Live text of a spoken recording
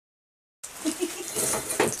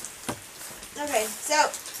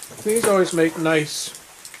These always make nice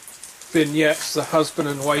vignettes, the husband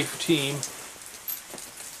and wife team.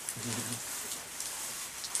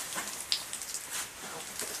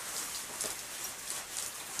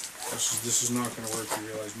 This is not going to work, you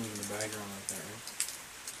realize, moving the bag around like that, right?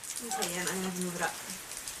 Okay, and I'm going to have to move it up.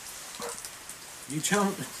 You tell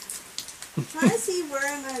me. I'm trying to see where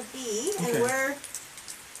I'm going to be and where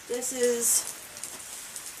this is.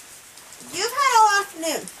 You've had all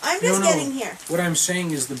afternoon. I'm just getting here. What I'm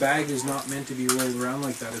saying is the bag is not meant to be rolled around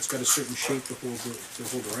like that. It's got a certain shape to hold the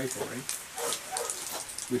rifle, right?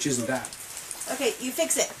 Which isn't that. Okay, you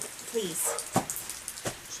fix it, please.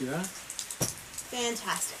 See that?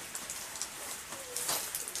 Fantastic.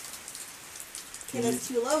 Okay, that's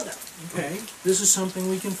too low though. Okay, this is something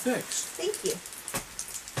we can fix. Thank you.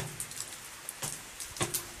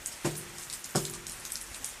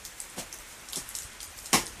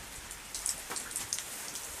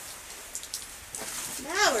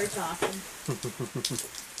 Now we're talking.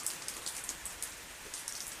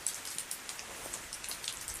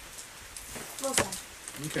 Okay.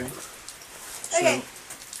 Okay. Okay.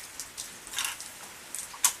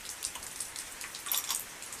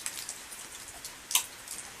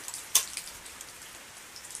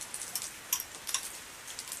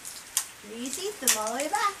 Easy, them all the way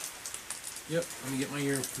back. Yep, let me get my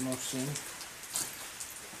earmuffs in.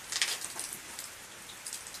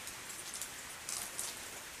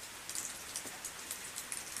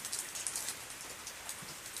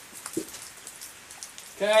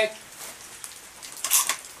 Okay.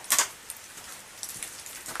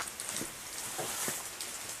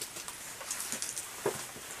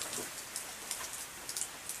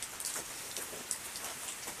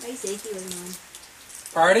 My safety wasn't on.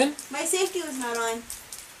 Pardon? My safety was not on.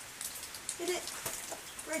 Did it?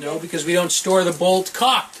 No, because we don't store the bolt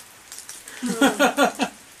cocked. Okay,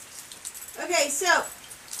 so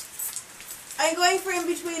I'm going for in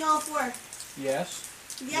between all four. Yes.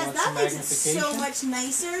 Yes, that makes it so much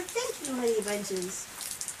nicer. Thank you, honey bunches.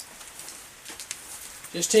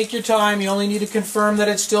 Just take your time. You only need to confirm that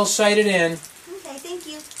it's still sighted in. Okay, thank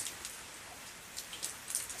you.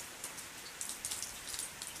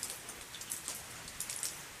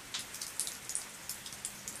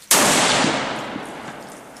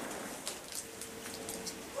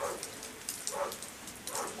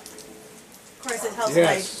 Of course, it helps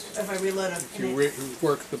if I reload them. If you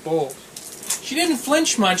work the bolt. She didn't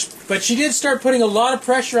flinch much, but she did start putting a lot of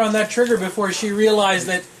pressure on that trigger before she realized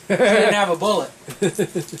that she didn't have a bullet. Been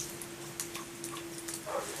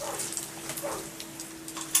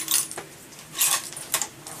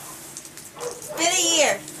a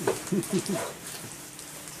year.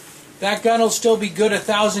 That gun will still be good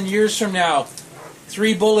 1,000 years from now.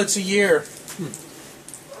 3 bullets a year.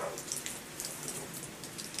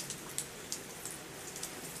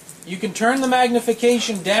 You can turn the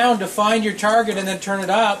magnification down to find your target and then turn it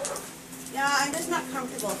up. Yeah, I'm just not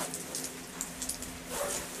comfortable.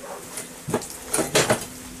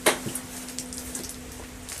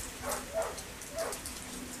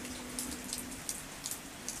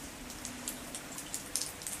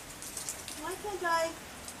 Why can't I?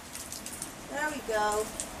 There we go.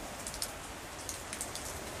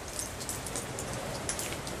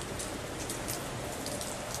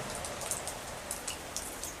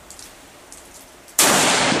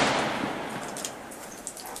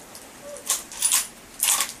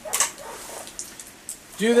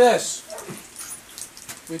 Do this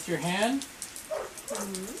with your hand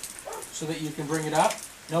so that you can bring it up.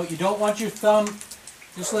 No, you don't want your thumb,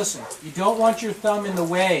 just listen, you don't want your thumb in the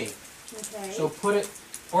way. Okay. So put it,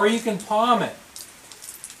 or you can palm it.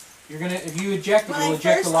 You're gonna, if you eject it, you'll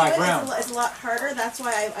eject the live round. It's a lot harder, that's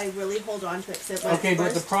why I really hold on to it. Okay,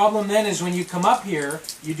 but the problem then is when you come up here,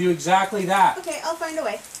 you do exactly that. Okay, I'll find a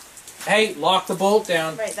way. Hey, lock the bolt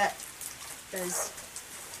down. Right, that does.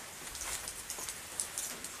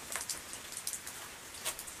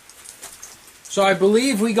 So I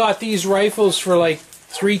believe we got these rifles for like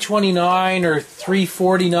 $329 or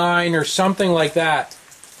 $349 or something like that.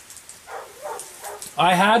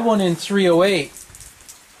 I had one in $308,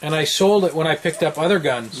 and I sold it when I picked up other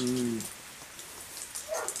guns.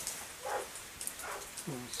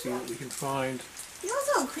 Let's see what we can find. You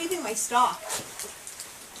also increasing my stock.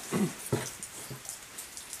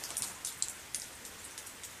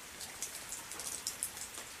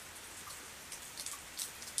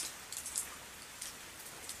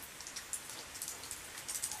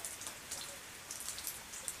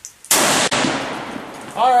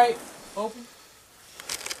 All right, open.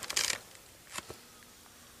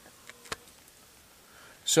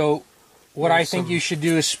 So what I think you should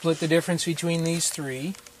do is split the difference between these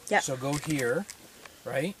three. Yep. So go here.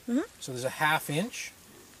 right? So there's a 1/2 inch.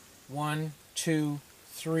 1, 2,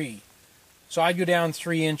 3. So I'd go down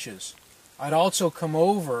 3 inches. I'd also come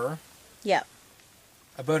over Yep.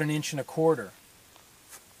 about 1.25 inches,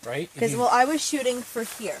 right? If Because, you- well, I was shooting for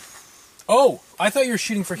here. Oh, I thought you were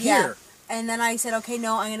shooting for Yeah. here. And then I said, okay,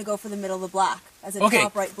 no, I'm going to go for the middle of the black as a Okay.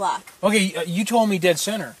 top right black. Okay, you told me dead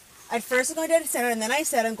center. At first I'm going dead center, and then I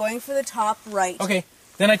said I'm going for the top right. Okay,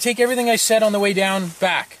 then I take everything I said on the way down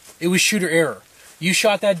back. It was shooter error. You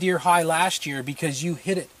shot that deer high last year because you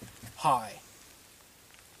hit it high.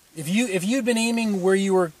 If you'd been aiming where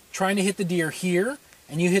you were trying to hit the deer here,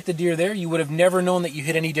 and you hit the deer there, you would have never known that you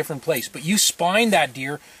hit any different place. But you spined that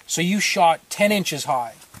deer, so you shot 10 inches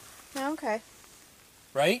high, Okay.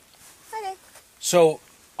 right? Okay. So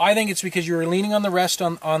I think it's because you were leaning on the rest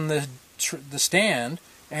on the stand,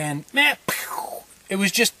 and man, it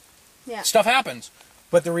was just Yeah. stuff happens.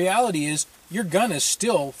 But the reality is, your gun is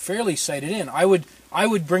still fairly sighted in. I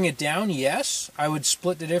would bring it down, yes. I would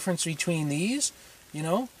split the difference between these, you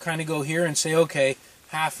know, kind of go here and say, okay,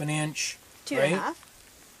 1/2 inch, 2.5. right?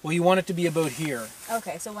 Well, you want it to be about here.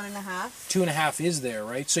 Okay, so 1.5. 2.5 is there,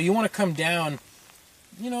 right? So you want to come down,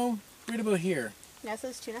 you know, right about here. Yeah, so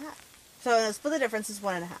it's 2.5. So split the difference is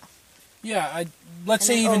 1.5. Yeah, let's And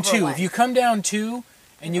say then even over 2. one. If you come down 2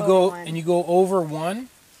 and you Over go one. and you go over 1,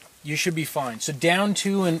 you should be fine. So down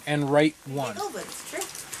 2 and right 1. Oh, but it's true.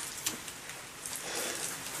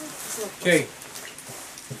 Okay. I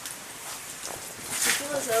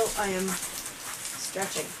feel as though I am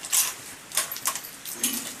stretching.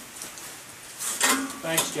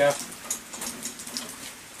 Thanks, Jeff.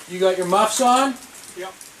 You got your muffs on?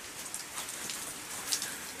 Yep.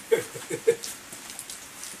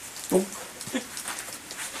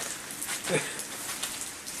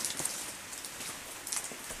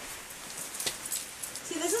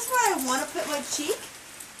 See, this is where I want to put my cheek,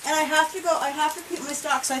 and I have to keep my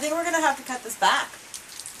stock, so I think we're going to have to cut this back.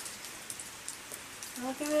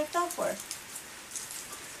 What can we have done for?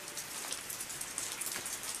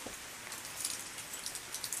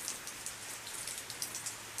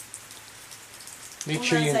 Make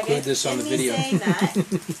sure you include this on the video. Saying that,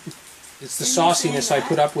 It's the in me sauciness saying I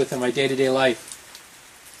put up with in my day-to-day life.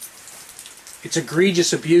 It's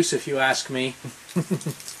egregious abuse, if you ask me.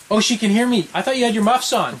 Oh, she can hear me. I thought you had your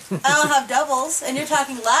muffs on. I don't have doubles, and you're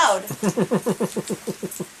talking loud.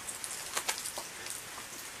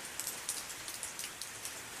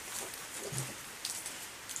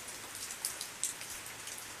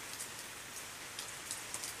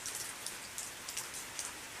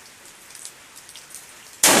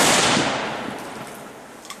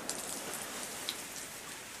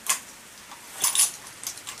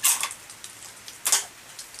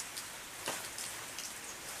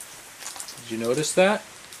 Did you notice that?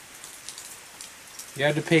 You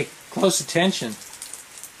had to pay close attention.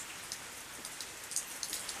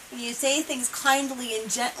 When you say things kindly and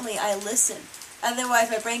gently, I listen. Otherwise,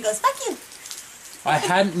 my brain goes, fuck you. I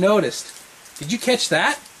hadn't noticed. Did you catch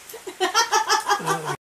that?